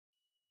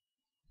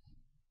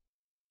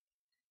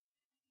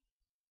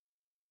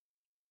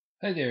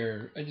Hi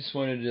there. I just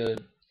wanted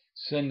to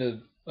send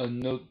a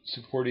note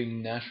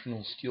supporting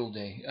National Steel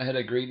Day. I had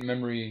a great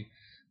memory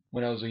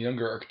when I was a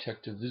younger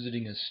architect of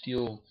visiting a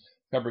steel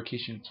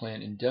fabrication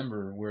plant in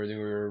Denver where they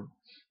were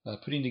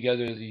putting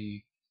together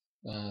the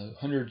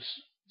hundreds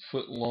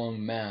foot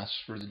long mast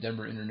for the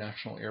Denver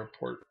International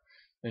Airport.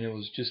 And it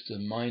was just a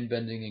mind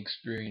bending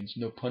experience,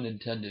 no pun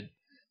intended,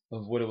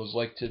 of what it was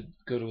like to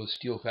go to a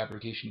steel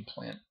fabrication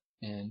plant.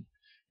 And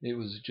it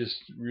was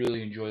just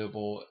really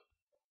enjoyable.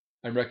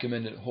 I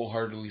recommend it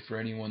wholeheartedly for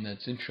anyone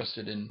that's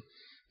interested in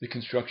the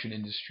construction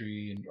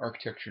industry and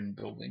architecture and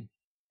building.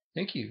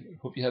 Thank you.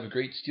 Hope you have a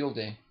great steel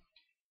day.